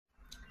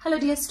Hello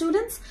dear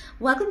students,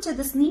 welcome to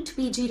this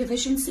neetpg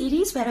revision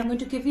series where I'm going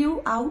to give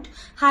you out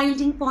high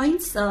yielding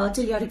points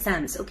till your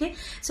exams. Okay,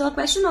 so a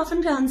question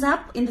often turns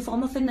up in the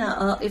form of an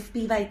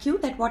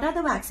FPYQ that what are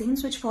the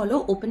vaccines which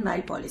follow open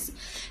vial policy.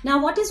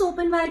 Now what is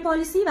open vial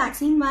policy?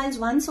 Vaccine vials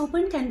once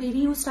opened can be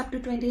reused up to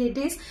 28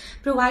 days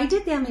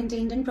provided they are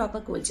maintained in proper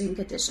cold chain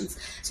conditions.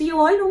 So you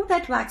all know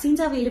that vaccines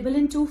are available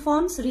in two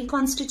forms: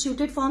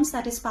 reconstituted forms,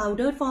 that is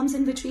powdered forms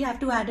in which we have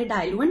to add a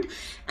diluent,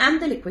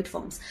 and the liquid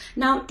forms.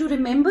 Now to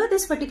remember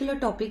this particular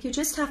topic, you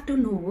just have to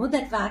know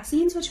that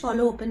vaccines which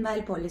follow open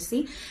vial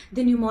policy,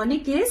 the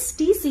mnemonic is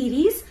T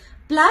series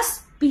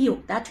plus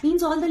PO. That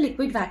means all the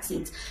liquid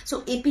vaccines.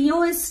 So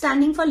APO is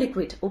standing for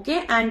liquid,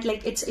 okay, and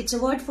like it's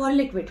a word for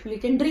liquid. You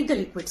can drink a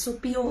liquid, so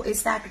PO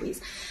is that ways.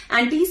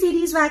 And T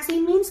series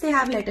vaccine means they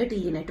have letter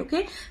T in it,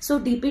 okay. So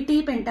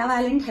DPT,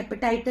 pentavalent,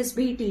 hepatitis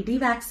B, TB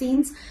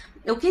vaccines,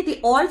 okay, they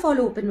all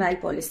follow open vial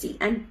policy.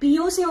 And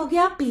PO se ho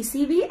gaya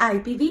PCV,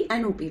 IPV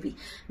and OPV.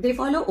 They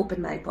follow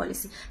open vial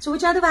policy. So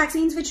which are the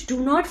vaccines which do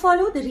not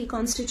follow? The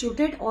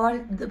reconstituted or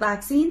the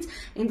vaccines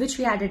in which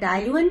we add a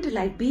diluent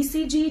like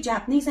BCG,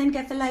 Japanese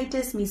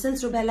encephalitis,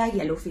 measles, rubella,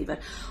 yellow fever.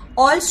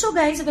 Also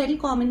guys, a very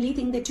commonly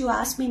thing that you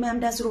ask me, ma'am,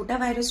 does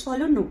rotavirus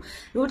follow? No.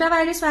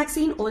 Rotavirus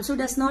vaccine also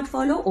does not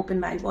follow open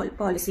vial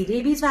policy.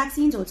 Rabies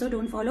vaccines also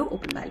don't follow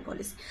open vial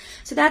policy.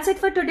 So that's it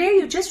for today.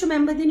 You just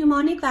remember the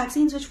mnemonic: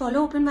 vaccines which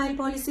follow open vial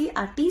policy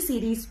are T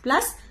series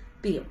plus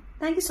PO.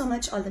 Thank you so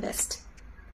much. All the best.